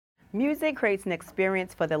Music creates an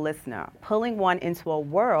experience for the listener, pulling one into a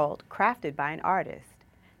world crafted by an artist,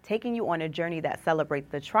 taking you on a journey that celebrates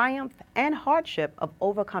the triumph and hardship of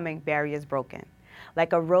overcoming barriers broken.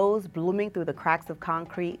 Like a rose blooming through the cracks of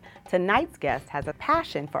concrete, tonight's guest has a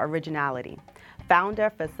passion for originality.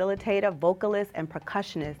 Founder, facilitator, vocalist, and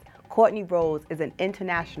percussionist, Courtney Rose is an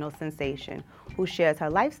international sensation who shares her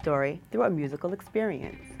life story through a musical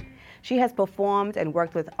experience. She has performed and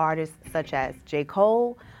worked with artists such as J.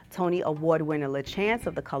 Cole, Tony Award winner LaChance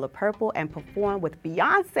of The Color Purple, and performed with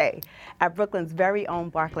Beyonce at Brooklyn's very own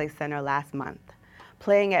Barclays Center last month.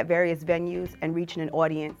 Playing at various venues and reaching an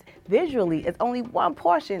audience visually is only one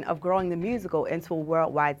portion of growing the musical into a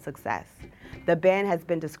worldwide success. The band has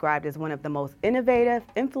been described as one of the most innovative,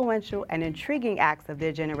 influential, and intriguing acts of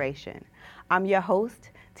their generation. I'm your host,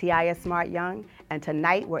 Tiaya Smart Young, and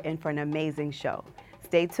tonight we're in for an amazing show.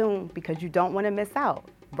 Stay tuned because you don't want to miss out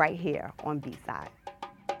right here on B-Side.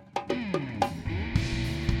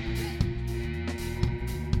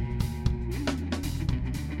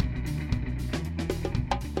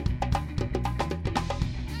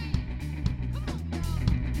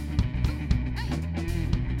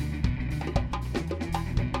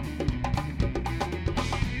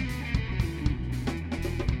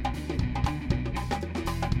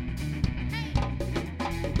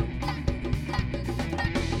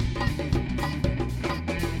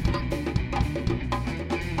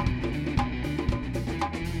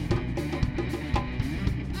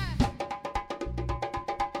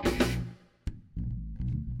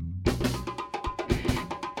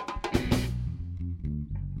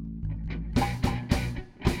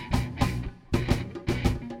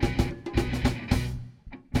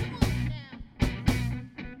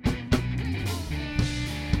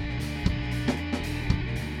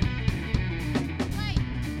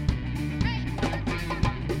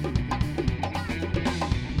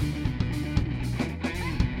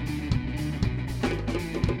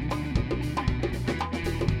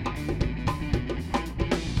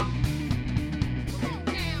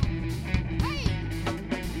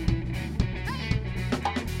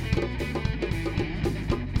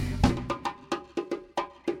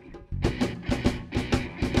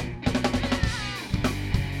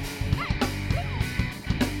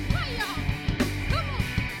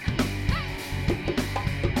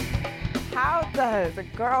 How does a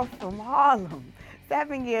girl from Harlem,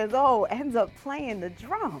 7 years old, ends up playing the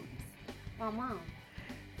drums? My mom.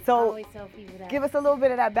 I So always tell people that. give us a little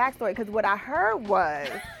bit of that backstory, because what I heard was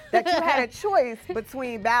that you had a choice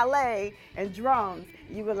between ballet and drums.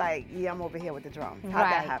 You were like, yeah, I'm over here with the drums. How'd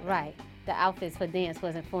that happen? Right. The outfits for dance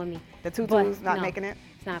wasn't for me. The tutus But not no, making it?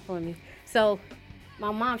 It's not for me. So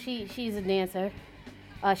my mom, she's a dancer.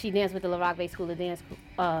 She danced with the LaRock Bay School of Dance,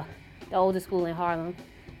 the oldest school in Harlem,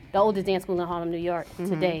 the oldest dance school in Harlem, New York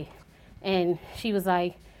today. And she was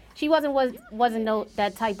like, she wasn't no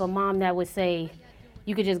that type of mom that would say,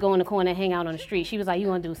 you could just go in the corner and hang out on the street. She was like, you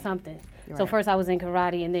want to do something. So Right. first I was in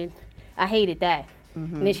karate, and then I hated that.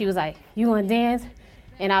 And then she was like, you want to dance?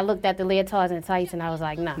 And I looked at the leotards and tights, and I was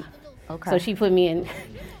like, nah. Okay. So she put me in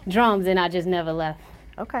drums, and I just never left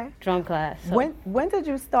Okay. drum class. So When did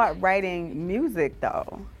you start writing music,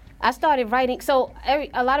 though? I started writing. So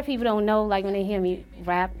a lot of people don't know, like when they hear me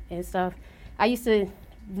rap and stuff, I used to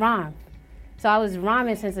rhyme. So I was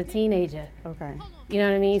rhyming since a teenager. Okay. You know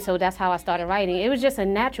what I mean? So that's how I started writing. It was just a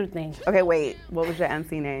natural thing. Okay, wait. What was your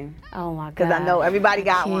MC name? Oh my God. Because I know everybody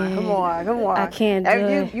got one. Come on, come on. I can't do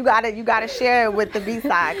it. You gotta share it with the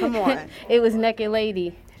B-side. Come on. It was Naked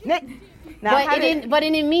Lady. Nick. Now, But how it did- didn't. But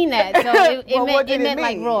it didn't mean that. So Well, what did it meant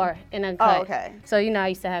like mean? roar in a cut. okay. So I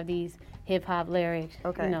used to have these hip hop lyrics.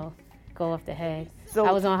 Okay. Go off the head. So-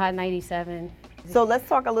 I was on Hot 97. So let's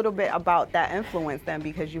talk a little bit about that influence then,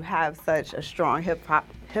 because you have such a strong hip hop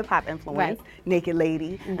influence, Right. Naked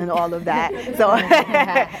Lady, and all of that. So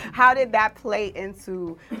how did that play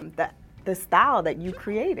into the style that you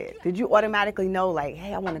created? Did you automatically know, like,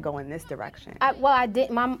 hey, I want to go in this direction? I did.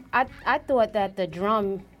 I thought that the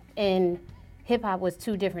drum and hip hop was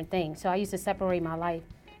two different things. So I used to separate my life.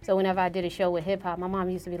 So whenever I did a show with hip hop, my mom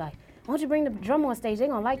used to be like, "Why don't you bring the drum on stage? They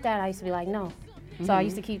gonna like that." I used to be like, "No." So I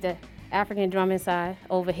used to keep the African drum inside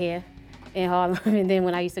over here in Harlem, and then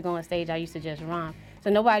when I used to go on stage, I used to just rhyme. So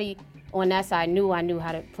nobody on that side knew I knew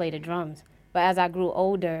how to play the drums. But as I grew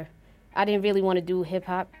older, I didn't really want to do hip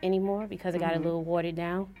hop anymore because it got a little watered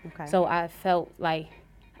down. Okay. So I felt like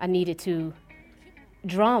I needed to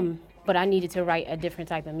drum, but I needed to write a different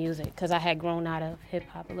type of music because I had grown out of hip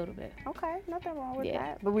hop a little bit. Okay, nothing wrong with Yeah.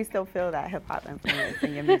 that. But we still feel that hip hop influence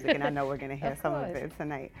in your music, and I know we're gonna hear some of course. it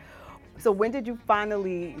tonight. So when did you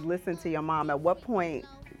finally listen to your mom? At what point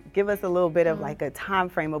give us a little bit of like a time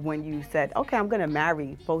frame of when you said, okay, I'm going to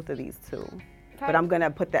marry both of these two. But I'm going to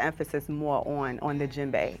put the emphasis more on the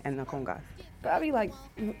djembe and the congas. Probably like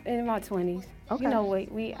in my 20s. Okay. You know,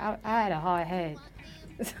 I had a hard head.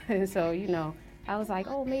 And so, you know, I was like,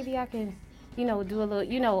 oh, maybe I can, you know, do a little,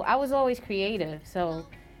 you know, I was always creative. So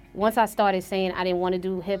once I started saying I didn't want to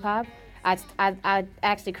do hip hop, I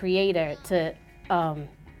asked the creator to,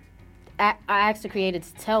 I asked the creator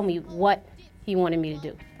to tell me what he wanted me to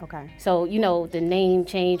do. Okay. So, you know, the name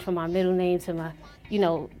changed from my middle name to my, you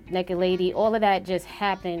know, Naked Lady. All of that just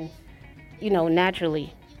happened, you know,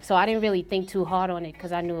 naturally. So I didn't really think too hard on it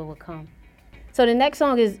because I knew it would come. So the next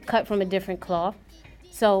song is Cut from a Different Cloth.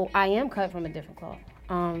 So I am cut from a different cloth.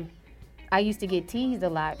 I used to get teased a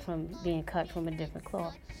lot from being cut from a different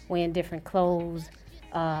cloth, wearing different clothes,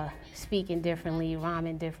 speaking differently,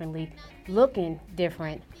 rhyming differently, looking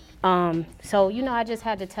different. So, you know, I just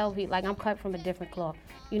had to tell people, like, I'm cut from a different cloth.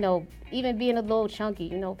 You know, even being a little chunky,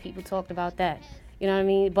 you know, people talked about that. You know what I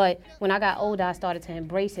mean? But when I got older, I started to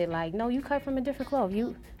embrace it. Like, no, you cut from a different cloth.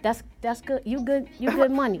 That's good. You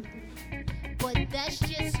good money. But that's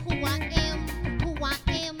just who I am, who I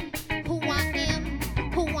am, who I am,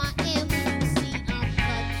 who I am. You see, I'm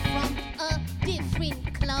cut from a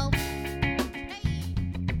different cloth. Hey,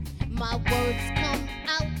 my words come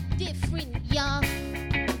out different, y'all.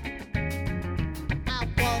 I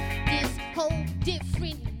walk this whole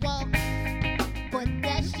different walk. But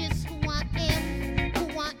that's just who I am, who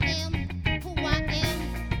I am, who I am,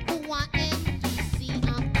 who I am. You see,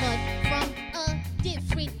 I'm cut from a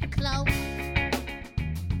different cloth.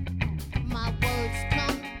 My words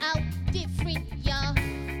come out different, y'all.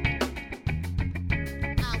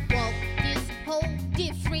 I walk this whole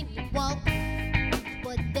different walk.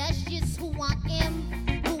 But that's just who I am,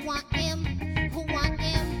 who I am, who I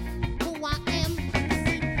am, who I am.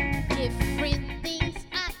 See, different things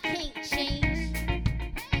I can't change.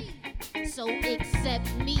 Hey, so accept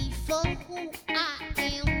me for who I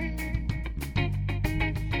am.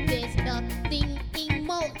 There's nothing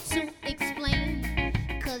more to explain.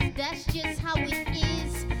 Cause that's just how it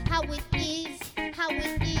is, how it is, how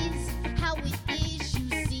it is, how it is. You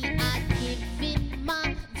see, I give in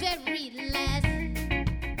my very last.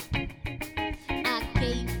 I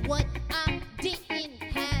gave what I didn't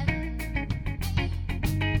have.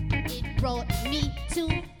 It brought me to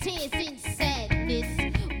tears and sadness.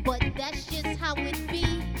 But that's just how it be,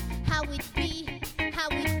 how it be, how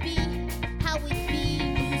it be, how it be.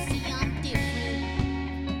 You see, I'm different.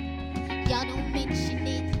 Y'all don't mention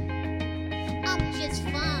it. I'm just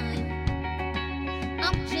fine.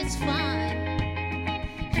 I'm just fine.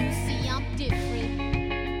 You see, I'm different.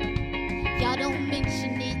 Y'all don't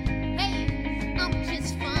mention it. Hey, I'm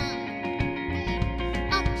just fine. Hey,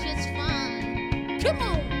 I'm just fine. Come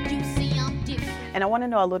on. You see, I'm different. And I want to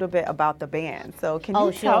know a little bit about the band. So can you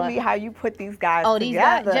Oh, tell sure. me how you put these guys These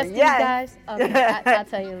guys, together? just these guys? Okay, I'll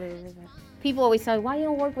tell you a little bit. People always tell me, why you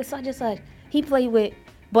don't work with such and such? He played with,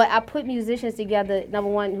 but I put musicians together, number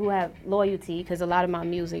one, who have loyalty, because a lot of my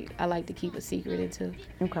music, I like to keep a secret into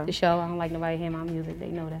the show. I don't like nobody hearing my music, they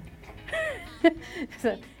know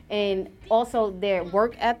that. And also their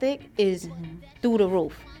work ethic is through the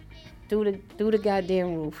roof, through the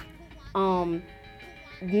goddamn roof.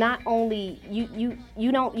 Not only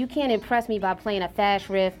you can't impress me by playing a fast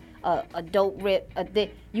riff, a dope riff.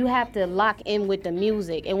 You have to lock in with the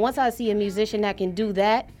music. And once I see a musician that can do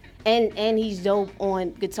that, and he's dope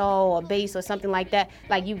on guitar or bass or something like that,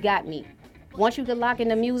 like, you got me. Once you can lock in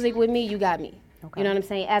the music with me, you got me. Okay. You know what I'm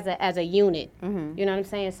saying? As a unit. Mm-hmm. You know what I'm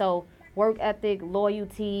saying? So work ethic,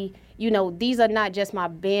 loyalty. You know, these are not just my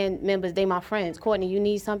band members, they my friends. Courtney, you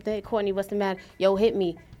need something? Courtney, what's the matter? Yo, hit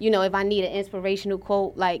me. You know, if I need an inspirational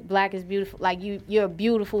quote, like, black is beautiful, like, you're a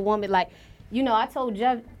beautiful woman. Like, you know, I told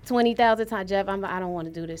Jeff 20,000 times, Jeff, I don't want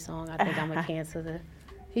to do this song. I think I'm going to cancel it.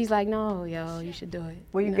 He's like, no, yo, you should do it.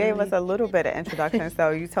 Well, you gave us a little bit of introduction. So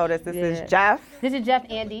you told us this is Jeff. This is Jeff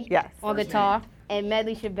Andy on guitar, name. and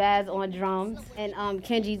Medley Shabazz on drums, and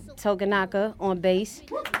Kenji Tokanaka on bass.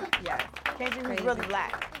 Yes. Kenji was really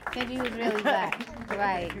black. Kenji was really black,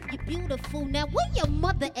 right. You're beautiful. Now, where your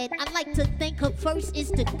mother at? I like to thank her first. It's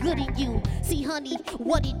the good in you. See, honey,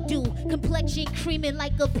 what it do? Complexion creaming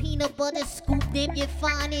like a peanut butter scoop. Damn, you're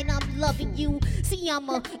fine and I'm loving you. See,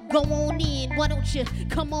 I'ma go on in. Why don't you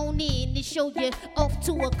come on in and show you off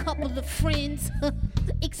to a couple of friends?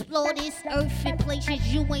 Explore this earth in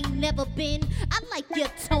places you ain't never been. I like your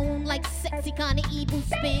tone, like sexy kind of evil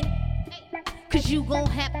spin. Cause you gon'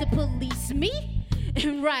 have to police me.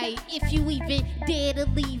 Right, if you even dare to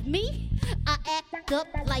leave me. I act up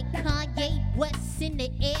like Kanye West in the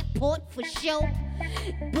airport for sure.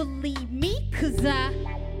 Believe me, cause I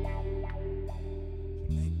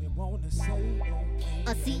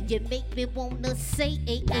See, you make me wanna say,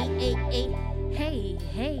 hey,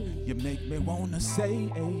 hey. You make me wanna say,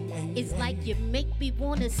 It's like you make me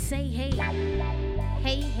wanna say, hey,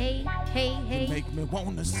 hey, hey, hey, hey. You make me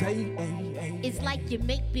wanna say, It's like you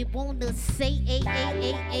make me wanna say, hey,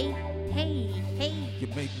 hey. You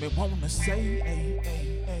make me wanna say,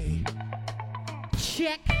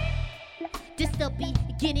 Check. This the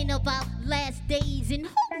beginning of our last days, and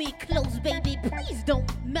hold me close, baby. Please don't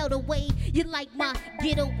melt away. You like my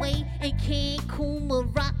getaway in Cancun,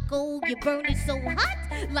 Morocco. You burning so hot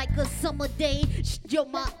like a summer day. You're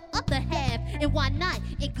my other half, and why not?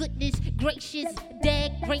 And goodness gracious,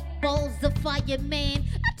 dad, great balls of fire, man.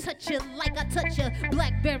 I touch you like I touch a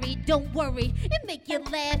blackberry. Don't worry, it make you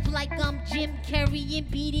laugh like I'm Jim Carrey,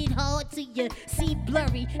 and beat it hard till you see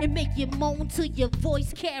blurry, and make you moan till your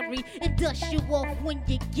voice carry, and dust you off when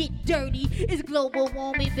you get dirty. It's global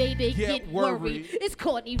warming, baby. Get worried. It's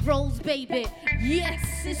Courtney Rose, baby.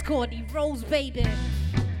 Yes, it's Courtney Rose, baby.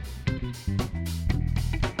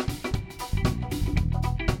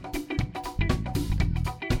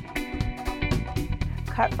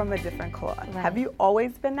 Cut from a different cloth. Right. Have you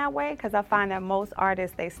always been that way? Because I find that most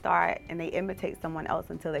artists, they start and they imitate someone else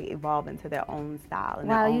until they evolve into their own style. And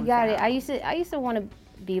Wow, their you own got it. sound. I used to want to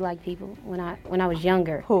be like people when I was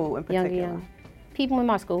younger. Who in particular? Young. People in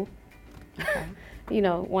my school. Okay. You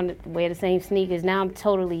know, want to wear the same sneakers. Now I'm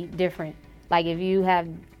totally different. Like if you have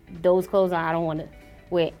those clothes on, I don't want to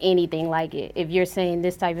wear anything like it. If you're saying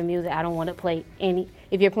this type of music, I don't want to play any.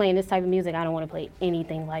 If you're playing this type of music, I don't want to play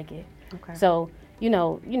anything like it. Okay. So, you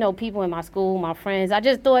know, people in my school, my friends, I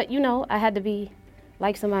just thought, I had to be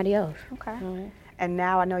like somebody else. Okay. All right. And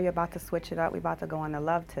now I know you're about to switch it up. We're about to go on the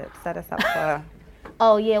love tip. Set us up for.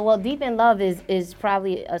 Oh yeah, well, Deep in Love is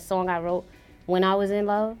probably a song I wrote when I was in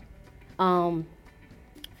love. I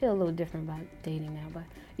feel a little different about dating now, but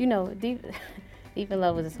Deep in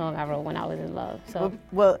Love was a song I wrote when I was in love. So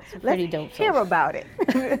Well, it's a pretty let's dope hear song. about it.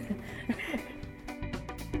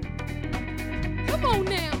 Come on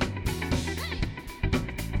now.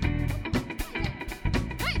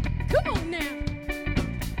 Hey, come on now.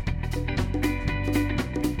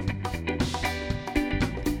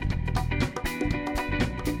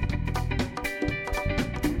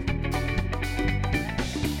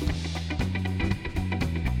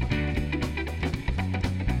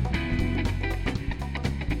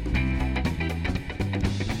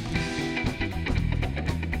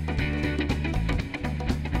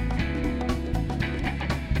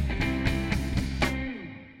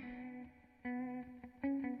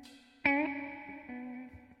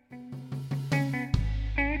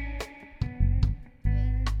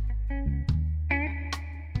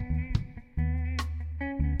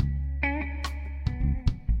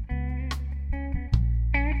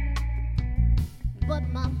 But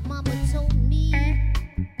my mama told me,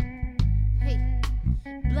 hey,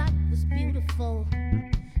 black was beautiful,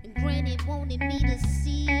 and granny wanted me to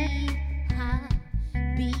see how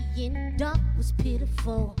being dark was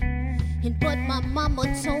pitiful. And but my mama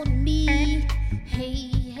told me,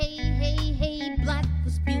 hey, black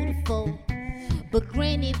was beautiful, but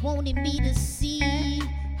granny wanted me to see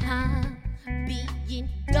how being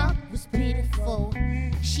dark was pitiful.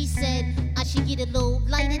 She said I should get a little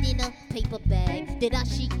lighter than a paper bag. That I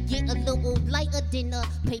should get a little lighter than a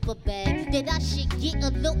paper bag. That I should get a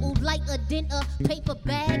little lighter than a paper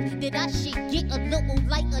bag. That I should get a little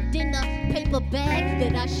lighter than a paper bag.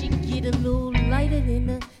 That I should get a little lighter than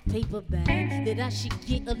a paper bag. That I should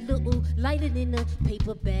get a little lighter than a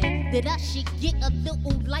paper bag. That I should get a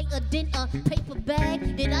little lighter than a paper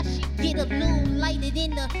bag. That I should get a little lighter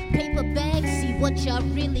than a paper bag. See what y'all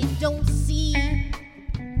really don't see.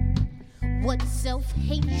 What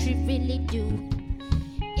self-hatred really do.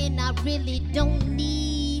 And I really don't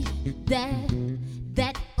need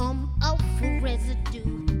that awful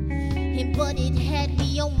residue. And but it had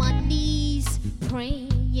me on my knees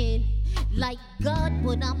praying like, God,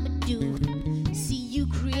 what I'ma do? See, you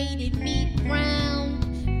created me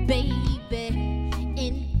brown, baby,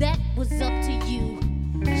 and that was up to you.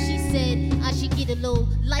 She said I should get a little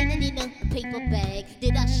lighter than a paper bag.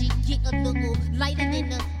 That I should get a little lighter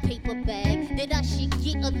than a paper bag. That I should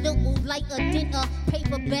get a little lighter than a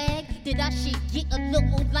paper bag. That I should get a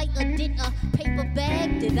little lighter than a paper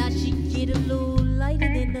bag. That I should get a little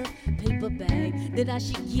lighter than a paper bag. That I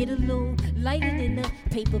should get a little lighter than a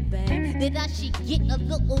paper bag. That I should get a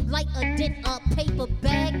little lighter than a paper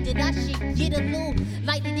bag. That I should get a little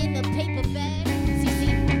lighter than a paper bag.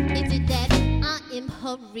 See, is it that I am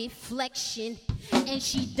her reflection, and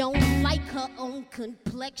she don't like her own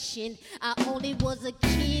complexion? I only was a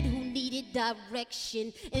kid who needed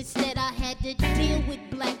direction. Instead I had to deal with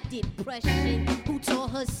black impression. Who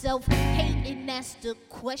taught herself hating, that's the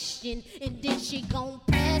question. And then she gon'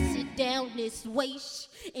 pass it down this way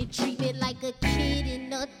and treat me like a kid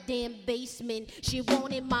in a damn basement. She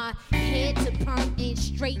wanted my hair to perm and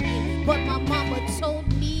straighten, but my mama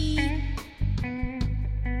told me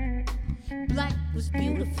black was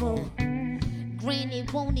beautiful. Granny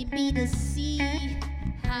wanted me to see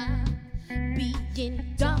how being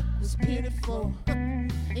dark was pitiful.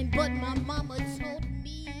 And but my mama told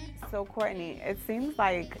me. So Courtney, it seems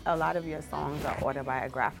like a lot of your songs are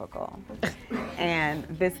autobiographical. And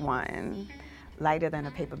this one, Lighter Than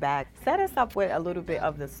a Paper Bag, set us up with a little bit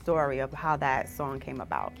of the story of how that song came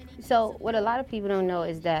about. So what a lot of people don't know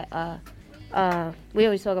is that we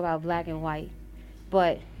always talk about black and white,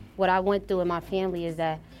 but what I went through in my family is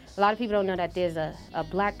that a lot of people don't know that there's a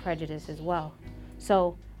black prejudice as well.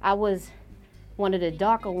 So I was one of the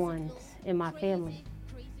darker ones in my family.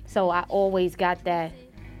 So I always got that,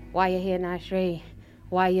 why your hair not straight?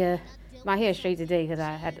 My hair is straight today because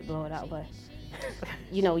I had to blow it out, but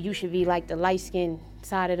you know, you should be like the light-skinned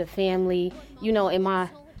side of the family. You know,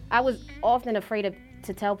 I was often afraid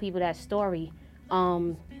to tell people that story,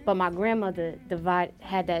 but my grandmother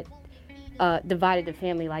divided the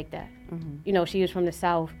family like that. Mm-hmm. You know, she was from the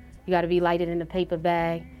South. You got to be lighted in a paper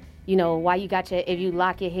bag. You know, if you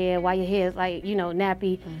lock your hair, why your hair is like, you know,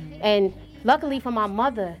 nappy. Mm-hmm. And luckily for my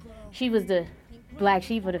mother, she was the black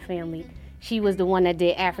sheep of the family. She was the one that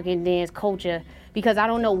did African dance culture, because I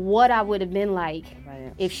don't know what I would have been like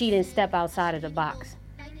if she didn't step outside of the box.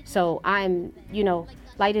 So I'm, you know,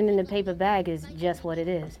 lighting in the paper bag is just what it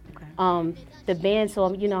is. Okay. The band saw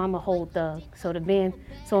me, you know, I'm a whole thug. So the band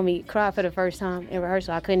saw me cry for the first time in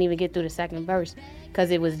rehearsal. I couldn't even get through the second verse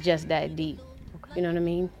because it was just that deep. Okay. You know what I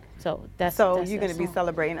mean? So that's you're going to be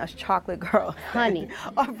celebrating us chocolate girls. Honey.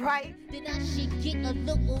 All right. Then I should get a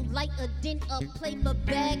little lighter than a paper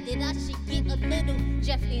bag. Then I should get a little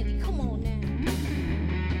Jeff Andy. Come on now.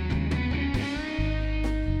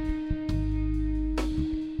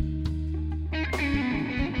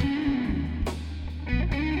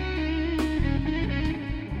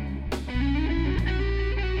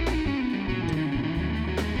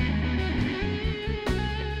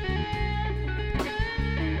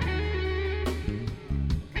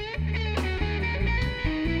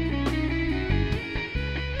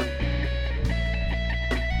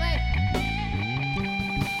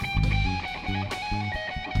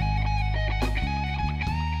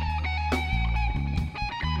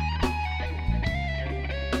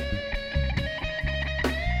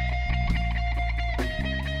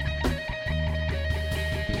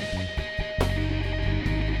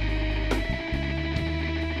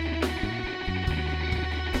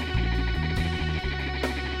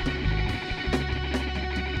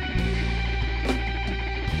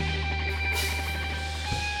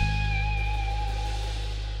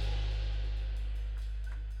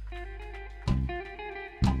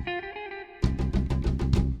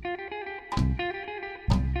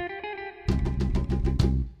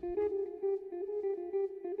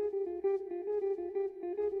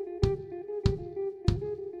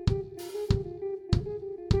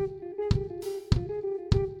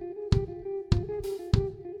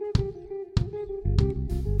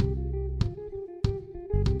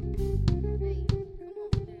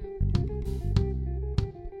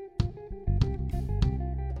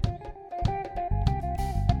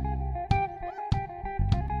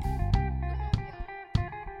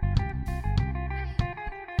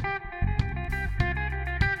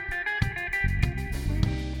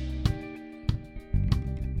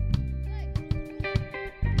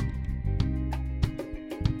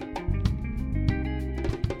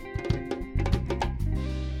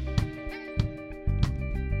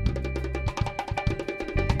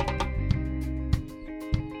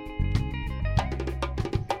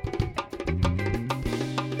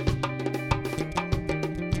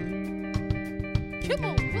 Come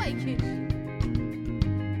on, play, kids.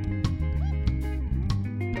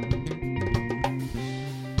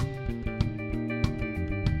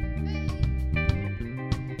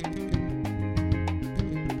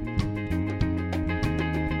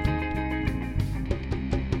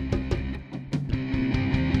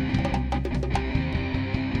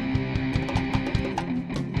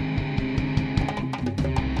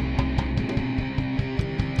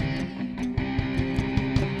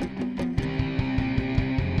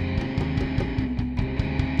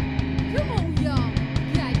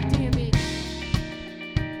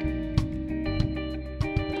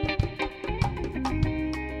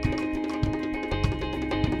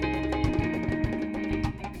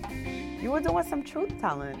 You were doing some truth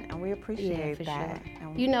telling, and we appreciate for that.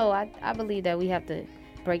 Sure. You know, I believe that we have to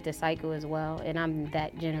break the cycle as well. And I'm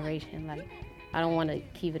that generation. Like, I don't want to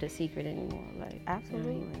keep it a secret anymore. Like,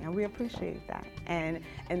 Absolutely, and we appreciate that. And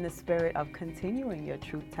in the spirit of continuing your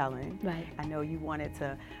truth telling, Right. I know you wanted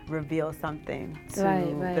to reveal something to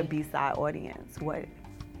Right. the B-side audience. What?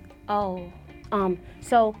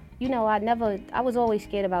 So, you know, I was always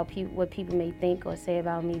scared about what people may think or say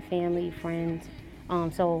about me, family, friends.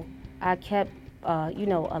 So I kept, you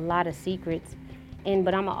know, a lot of secrets.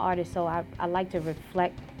 But I'm an artist, so I like to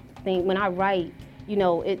reflect things. When I write, you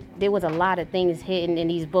know, there was a lot of things hidden in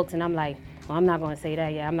these books, and I'm like, well, I'm not going to say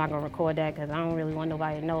that yet. I'm not going to record that because I don't really want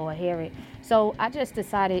nobody to know or hear it. So I just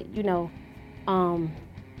decided, I'm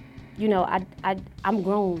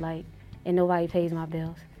grown, like, and nobody pays my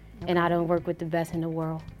bills. And I don't work with the best in the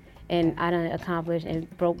world. And I done accomplished and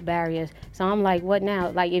broke barriers. So I'm like, what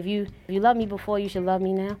now? Like, if you love me before, you should love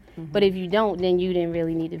me now. But if you don't, then you didn't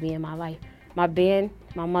really need to be in my life. My band,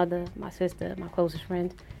 my mother, my sister, my closest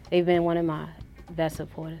friends, they've been one of my best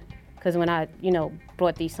supporters. Because when I,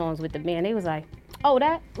 brought these songs with the band, they was like, oh,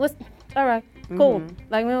 all right, cool.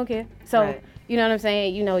 Like, we don't care. So, Right. you know what I'm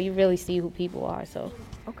saying? You really see who people are, so.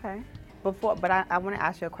 Okay. But I want to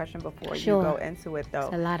ask you a question before Sure. you go into it, though.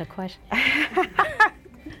 It's a lot of questions.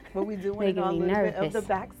 But we do want to Making know a me little bit of nervous.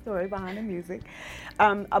 the backstory behind the music.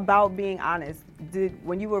 About being honest,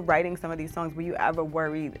 when you were writing some of these songs, were you ever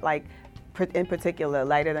worried, like, in particular,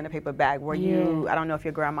 Lighter Than a Paper Bag, were you, I don't know if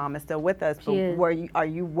your grandmom is still with us, but She is. are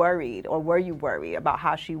you worried, or were you worried about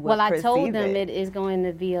how she would Well, I perceive told them it? it is going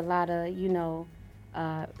to be a lot of,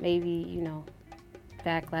 maybe,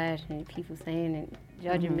 backlash and people saying and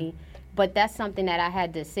judging me. But that's something that I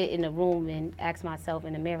had to sit in the room and ask myself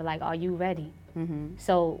in the mirror, like, are you ready?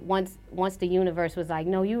 So once the universe was like,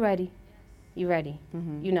 no, you ready. You ready?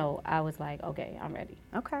 I was like, okay, I'm ready.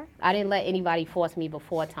 Okay. I didn't let anybody force me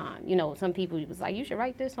before time. Some people was like, you should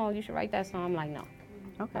write this song, you should write that song. I'm like, no.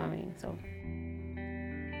 Okay. I mean, so.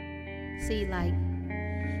 See, like,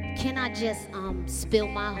 can I just spill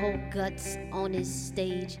my whole guts on this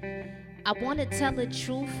stage? I want to tell the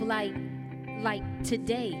truth, like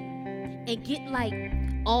today, and get like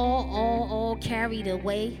all carried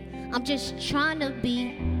away. I'm just trying to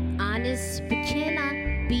be honest, but can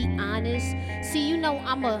I be honest? See,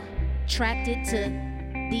 I'm attracted to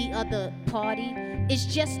the other party. It's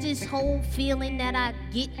just this whole feeling that I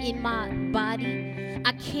get in my body.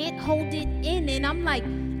 I can't hold it in, and I'm like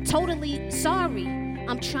totally sorry.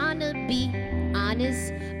 I'm trying to be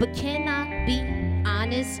honest, but can I be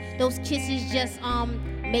honest? Those kisses just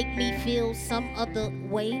make me feel some other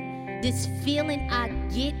way. This feeling I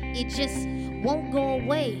get, it just won't go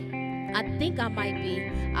away. I think I might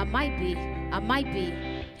be.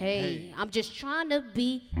 Hey, I'm just trying to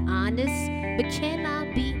be honest, but can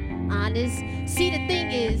I be honest? See, the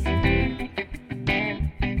thing is,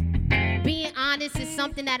 being honest is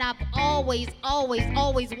something that I've always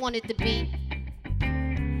wanted to be.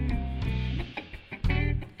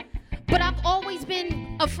 But I've always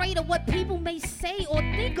been afraid of what people may say or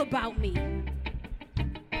think about me.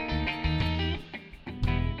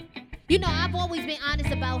 I've always been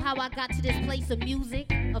honest about how I got to this place of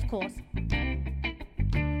music, of course.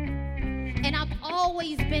 And I've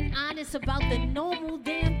always been honest about the normal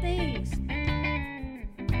damn things.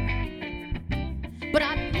 But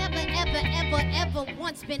I've never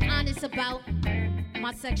once been honest about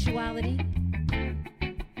my sexuality.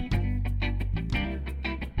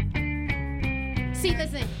 See,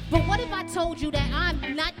 listen, but what if I told you that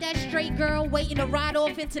I'm not that straight girl waiting to ride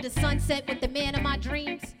off into the sunset with the man of my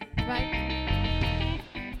dreams, right?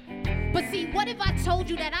 But see, what if I told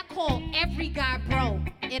you that I call every guy bro,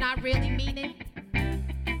 and I really mean it?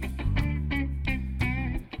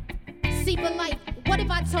 See, but like, what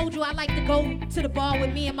if I told you I like to go to the bar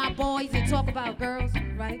with me and my boys and talk about girls,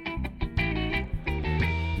 right?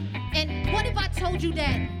 And what if I told you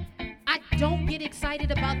that I don't get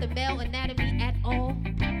excited about the male anatomy at all,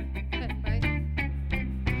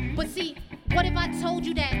 right? But see, what if I told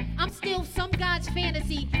you that I'm still some guy's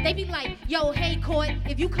fantasy? They be like, yo, hey, Court,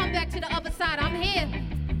 if you come back to the other side, I'm here.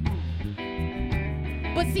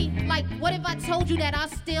 But see, like, what if I told you that I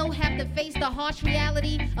still have to face the harsh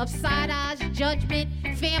reality of side eyes, judgment,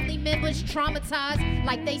 family members traumatized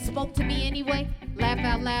like they spoke to me anyway? Laugh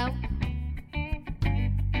out loud.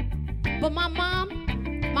 But my mom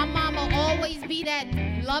will always be that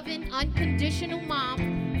loving, unconditional mom.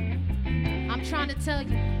 I'm trying to tell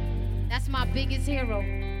you, that's my biggest hero.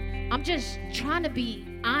 I'm just trying to be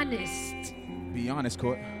honest. Be honest,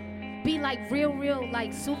 Court. Be like real,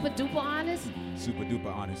 like super duper honest. Super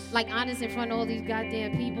duper honest. Like honest in front of all these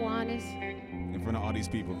goddamn people, honest. In front of all these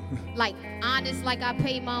people. Like honest, like I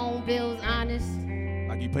pay my own bills, honest.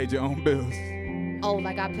 Like you paid your own bills. Oh,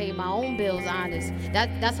 like I paid my own bills honest.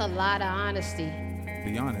 That's a lot of honesty.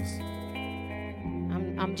 Be honest.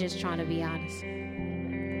 I'm just trying to be honest.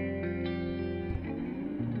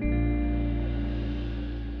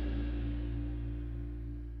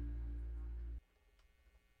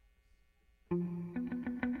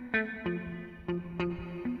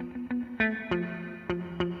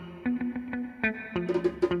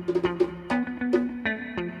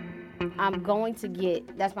 I'm going to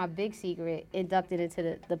get, that's my big secret, inducted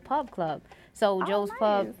into the pub club. So Joe's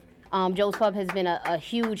nice. Joe's Pub has been a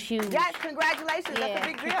huge. Yes, congratulations. Yeah. That's a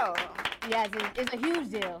big deal. Yes, it's a huge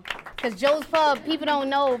deal. Because Joe's Pub, people don't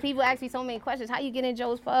know. People ask me so many questions. How you get in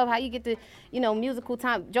Joe's Pub? How you get the, musical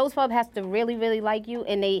time? Joe's Pub has to really, really like you,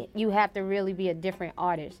 and you have to really be a different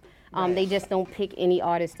artist. They just don't pick any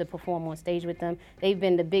artist to perform on stage with them. They've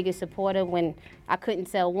been the biggest supporter when I couldn't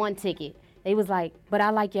sell one ticket. They was like, but I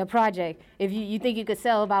like your project. If you think you could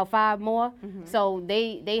sell about 5 more? So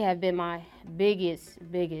they have been my biggest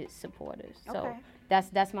supporters. So Okay.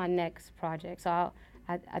 that's my next project. So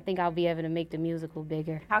I think I'll be able to make the musical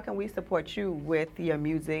bigger. How can we support you with your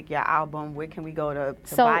music, your album? Where can we go to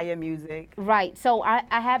So- buy your music? Right. So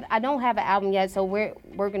I don't have an album yet. So we're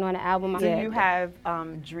working on an album. Do you have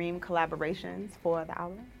dream collaborations for the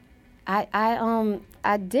album?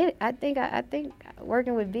 I did. I think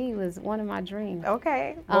working with B was one of my dreams.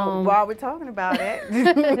 Okay. Well, while we're talking about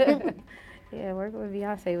it. Yeah, working with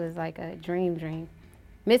Beyonce was like a dream.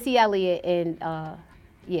 Missy Elliott and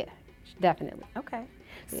yeah, definitely. Okay.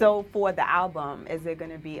 So for the album, is there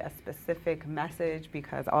going to be a specific message?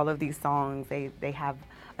 Because all of these songs, they have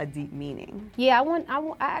a deep meaning. Yeah,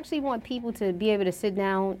 I actually want people to be able to sit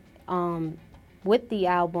down with the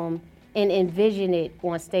album and envision it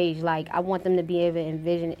on stage. Like, I want them to be able to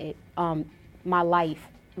envision it, my life.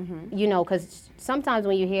 Because sometimes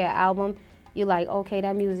when you hear an album, you're like, okay,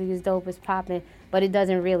 that music is dope, it's popping, but it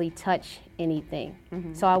doesn't really touch anything.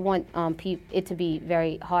 So I want it to be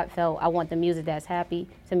very heartfelt. I want the music that's happy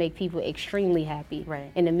to make people extremely happy.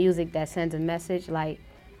 Right. And the music that sends a message, like,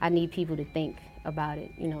 I need people to think about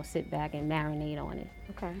it, sit back and marinate on it.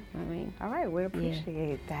 Okay. I mean, All right. We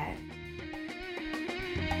appreciate that.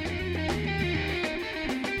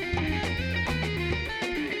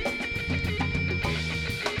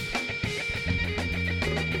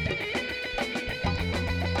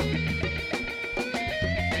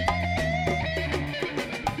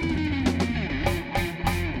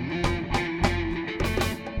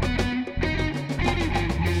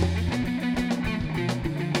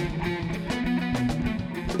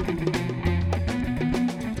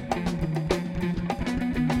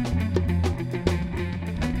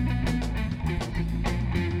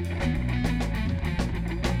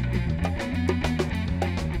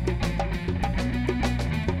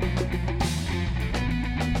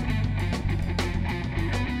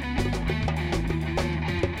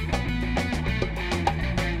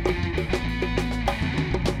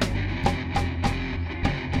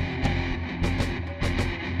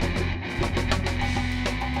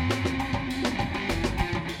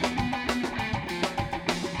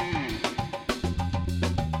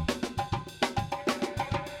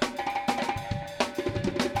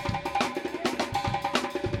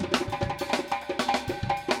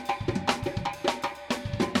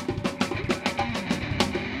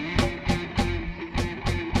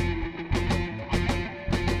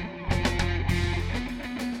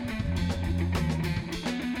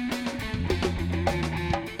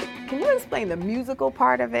 Explain the musical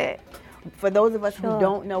part of it for those of us who Sure.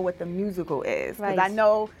 don't know what the musical is. Because I Right.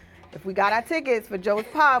 know if we got our tickets for Joe's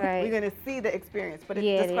Pub, Right. we're going to see the experience. But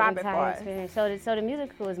yeah, describe the it for entire us. experience. So the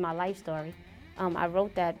musical is my life story. I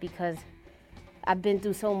wrote that because I've been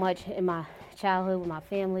through so much in my childhood with my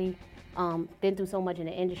family, been through so much in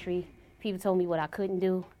the industry. People told me what I couldn't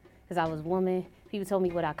do because I was a woman. People told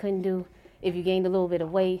me what I couldn't do if you gained a little bit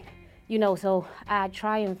of weight. So I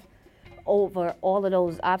triumphed over all of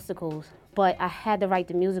those obstacles, but I had to write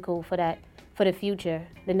the musical for the future,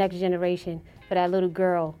 the next generation, for that little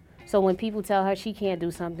girl. So when people tell her she can't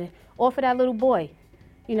do something, or for that little boy,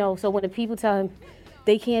 so when the people tell him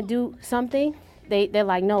they can't do something, they're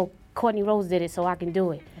like, no, Courtney Rose did it, so I can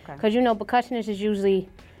do it. Okay. Because, percussionists is usually,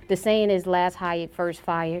 the saying is last hired, first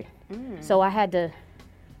fired. So I had to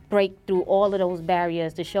break through all of those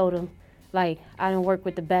barriers to show them, like, I don't work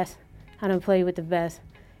with the best, I don't play with the best,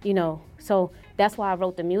 So that's why I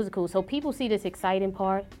wrote the musical. So people see this exciting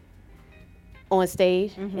part on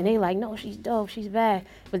stage, and they like, no, she's dope, she's bad,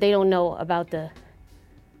 but they don't know about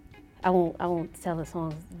I won't tell the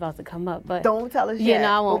songs about to come up, but Don't tell us Yeah, yet. no,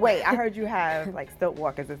 I won't. But wait, I heard you have like Stilt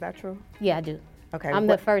Walkers. Is that true? yeah, I do. Okay. I'm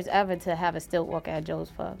the first ever to have a stilt walker at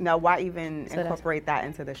Joe's Pub. Now, why even So incorporate that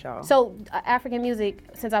into the show? So African music,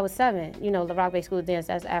 since I was 7, the Rock Bay School of Dance,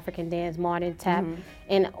 that's African dance, modern, tap.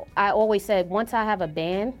 And I always said, once I have a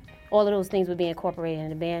band, all of those things would be incorporated in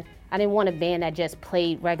the band. I didn't want a band that just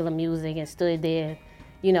played regular music and stood there,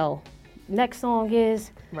 next song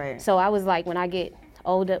is. Right. So I was like, when I get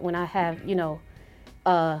older, when I have,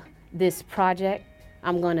 this project,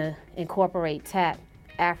 I'm gonna incorporate tap,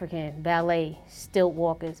 African, ballet, stilt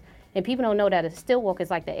walkers. And people don't know that a stilt walker is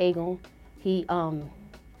like the Agun. He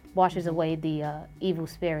washes away the evil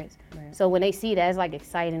spirits. Right. So when they see that, it's like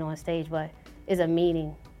exciting on stage, but it's a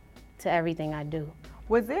meaning to everything I do.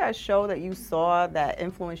 Was there a show that you saw that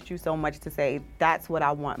influenced you so much to say, that's what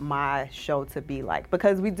I want my show to be like?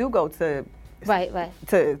 Because we do go to Right.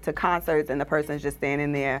 to concerts and the person's just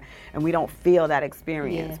standing there and we don't feel that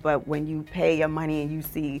experience. Yeah. But when you pay your money and you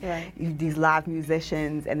see these live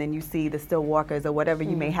musicians and then you see the still walkers or whatever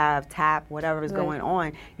you may have, tap, whatever is going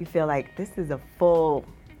on, you feel like this is a full,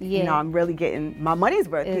 I'm really getting my money's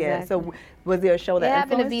worth here. So was there a show that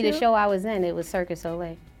happened to be influenced the show I was in. It was Cirque du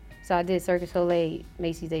Soleil. So I did Cirque du Soleil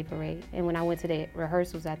Macy's Day Parade. And when I went to the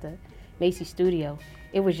rehearsals at the Macy's studio,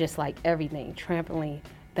 it was just like everything, trampoline,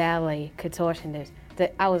 ballet, contortionist.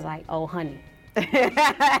 I was like, oh, honey.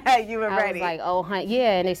 You were ready. I was like, oh, honey.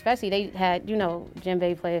 Yeah, and especially they had,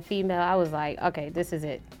 djembe play a female. I was like, okay, this is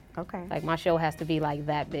it. Okay. Like, my show has to be like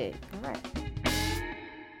that big. All right.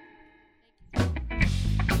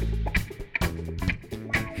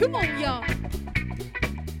 Come on, y'all.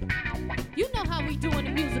 You know how we do in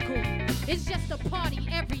the musical. It's just a party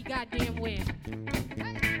every goddamn where.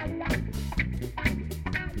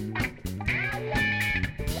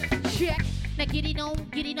 Check. Now get it on,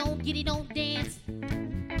 get it on, get it on, dance.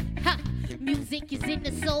 Ha! Music is in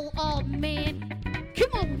the soul, oh man.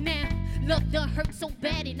 Come on now. Love done hurt so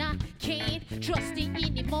bad and I can't trust it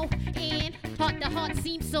anymore. And heart to heart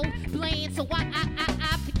seems so bland, so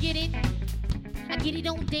I forget it. I get it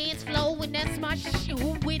on dance floor and that's my shit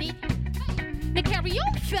with it. Now carry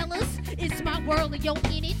on, fellas, it's my world and you're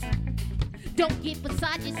in it. Don't get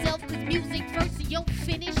beside yourself, cause music first and you're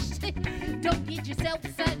finished. Don't get yourself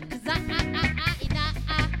beside, cause I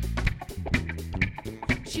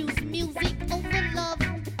choose music over love.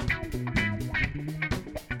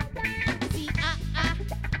 See,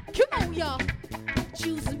 come on, y'all.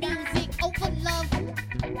 Choose music over love.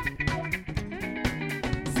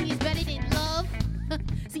 See, it's better than love.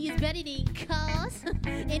 See, it's better than cars.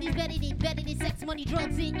 And it's better than sex, money,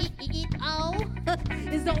 drugs, and it all.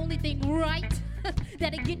 It's the only thing right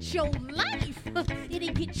that'll get your life.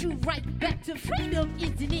 It'll get you right back to freedom.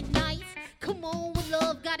 Isn't it nice? Come on, what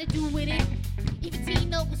love gotta do with it? Even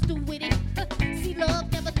Tina was through with it. See, love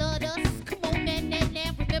never loved us. Come on, now,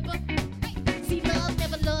 remember? See, love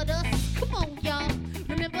never loved us. Come on, y'all,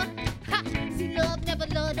 remember? Ha! See, love never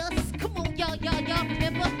loved us. Come on, y'all,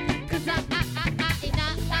 remember? Cause I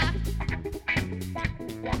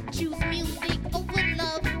choose music over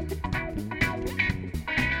love.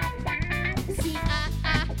 See,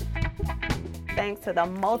 Thanks to the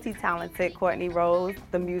multi-talented Courtney Rose,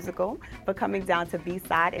 the musical, for coming down to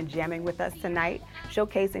B-Side and jamming with us tonight,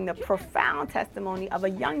 showcasing the profound testimony of a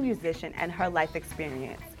young musician and her life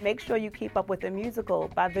experience. Make sure you keep up with the musical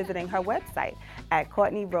by visiting her website at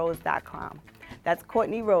CourtneyRose.com. That's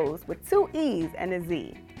Courtney Rose with 2 E's and a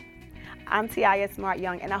Z. I'm Tiaya Smart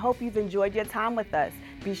Young, and I hope you've enjoyed your time with us.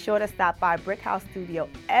 Be sure to stop by Brick House Studio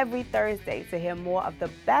every Thursday to hear more of the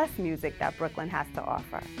best music that Brooklyn has to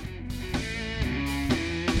offer.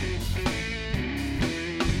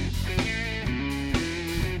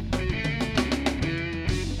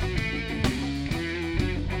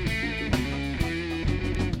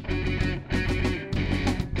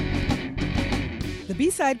 The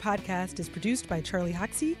B-Side Podcast is produced by Charlie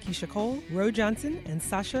Hoxie, Keisha Cole, Ro Johnson, and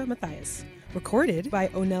Sasha Matthias. Recorded by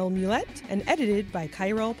Onel Mulet and edited by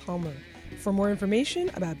Kyrell Palmer. For more information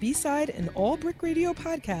about B-Side and all Brick Radio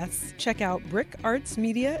podcasts, check out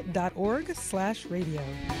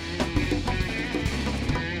brickartsmedia.org/radio.